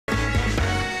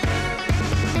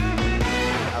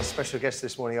special guest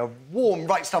this morning. A warm,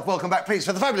 right stuff welcome back, please,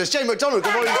 for the fabulous Jane McDonald.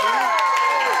 Good morning.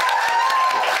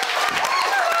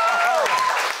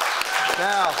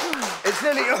 Now, it's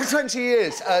nearly 20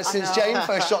 years since Jane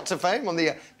first shot to fame on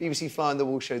the BBC Fly on the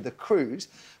Wall show, The Cruise.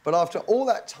 But after all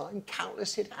that time,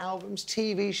 countless hit albums,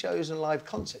 TV shows and live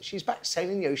concerts, she's back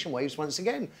sailing the ocean waves once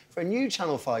again for a new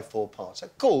Channel 5 four-parter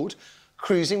called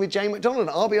Cruising with Jane McDonald.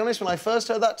 I'll be honest, when I first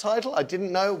heard that title, I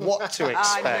didn't know what to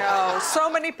expect. I know.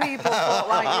 So many people thought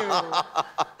like you.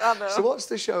 I know. So what's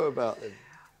the show about then?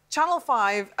 Channel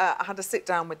 5, I had a sit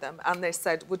down with them and they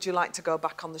said, would you like to go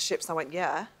back on the ships? I went,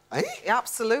 yeah. Eh? Yeah,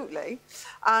 absolutely.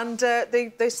 And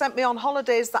they sent me on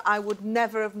holidays that I would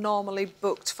never have normally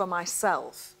booked for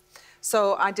myself.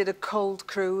 So I did a cold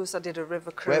cruise, I did a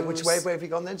river cruise. Where have you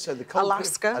gone then? So the cold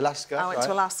Alaska. Cruise? Alaska. I went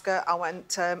to Alaska. I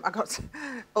went. I got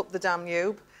up the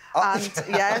Danube. Oh. And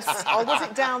yes, or was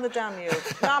it down the Danube?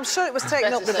 No, I'm sure it was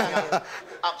taken up the Danube.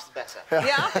 Up's better.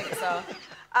 Yeah, I think so.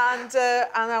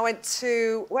 And I went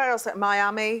to where else?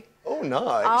 Miami. Oh,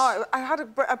 nice. Oh, I had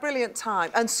a brilliant time.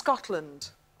 And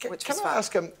Scotland. Can I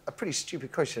ask a pretty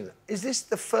stupid question? Is this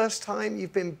the first time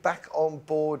you've been back on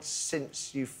board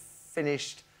since you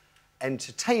finished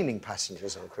entertaining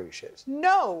passengers on cruise ships?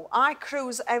 No, I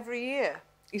cruise every year.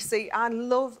 You see, I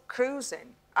love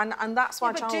cruising. And that's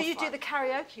why but do you do the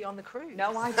karaoke on the cruise?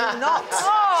 No, I do not.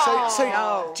 So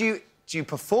no. do you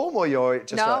perform or you're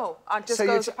just No, like... I just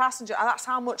go as a passenger. That's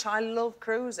how much I love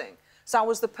cruising. So I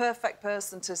was the perfect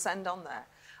person to send on there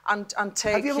and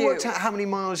take Have you ever worked out how many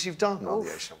miles you've done on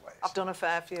the ocean waves? I've done a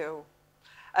fair few.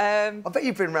 I bet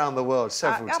you've been around the world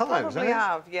several times, haven't you? I probably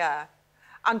have, yeah.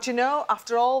 And you know,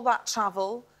 after all that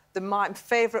travel, my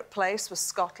favourite place was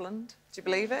Scotland. Do you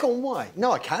believe it? Go on, why?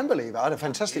 No, I can believe it. I had a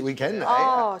fantastic weekend there.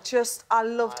 Oh, I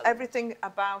loved everything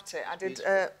about it. I did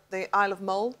the Isle of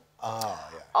Mull. Ah,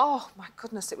 yeah. Oh, my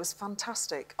goodness, it was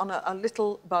fantastic. On a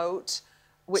little boat.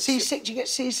 Seasick? Do you get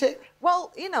seasick?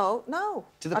 Well, you know, no.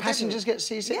 Do the passengers get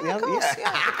seasick? Yeah, of course,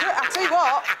 yeah. I tell you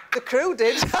what, the crew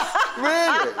did. Really?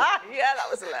 Yeah, that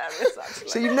was hilarious, actually.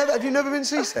 So have you never been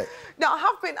seasick? No, I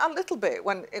have been a little bit.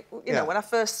 When you know, when I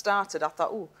first started, I thought,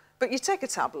 oh, but you take a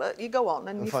tablet, you go on,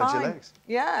 and you're fine. Find your legs.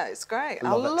 Yeah, it's great.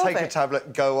 I love it. Take a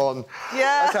tablet, go on.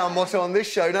 Yeah. That's our motto on this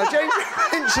show. Now, Jane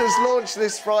Finch has launched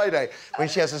this Friday when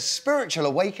she has a spiritual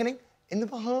awakening in the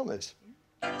Bahamas.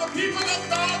 The people of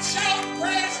God shout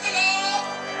praise the Lord.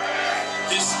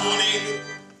 This morning,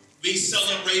 we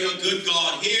celebrate a good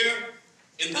God here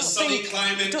in the sunny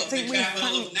climate of the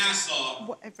capital of Nassau,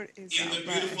 whatever it is in the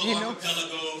beautiful archipelago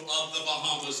of the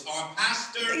Bahamas. Our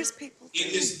pastor in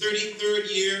his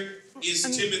 33rd year is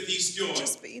Timothy Stewart.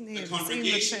 The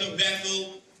congregation of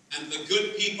Bethel and the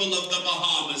good people of the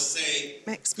Bahamas say,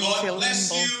 God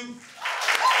bless you.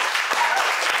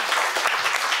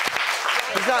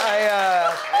 Is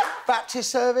that a Baptist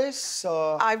service,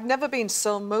 or...? I've never been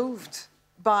so moved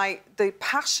by the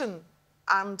passion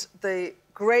and the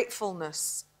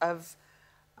gratefulness of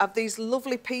these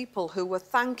lovely people who were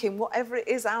thanking whatever it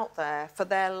is out there for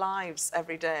their lives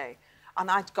every day.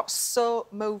 And I got so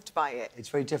moved by it. It's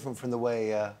very different from the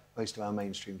way most of our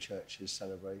mainstream churches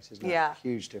celebrate, isn't it? Yeah.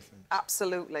 Huge difference.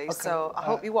 Absolutely. Okay. So I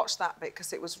hope you watched that bit,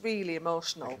 because it was really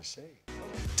emotional. I can see.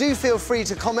 Do feel free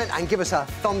to comment and give us a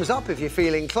thumbs up if you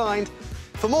feel inclined.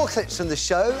 For more clips from the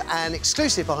show and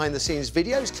exclusive behind-the-scenes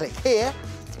videos, click here.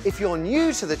 If you're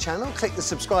new to the channel, click the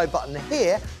subscribe button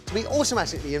here to be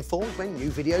automatically informed when new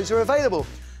videos are available.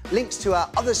 Links to our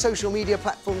other social media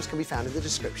platforms can be found in the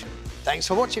description. Thanks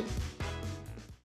for watching.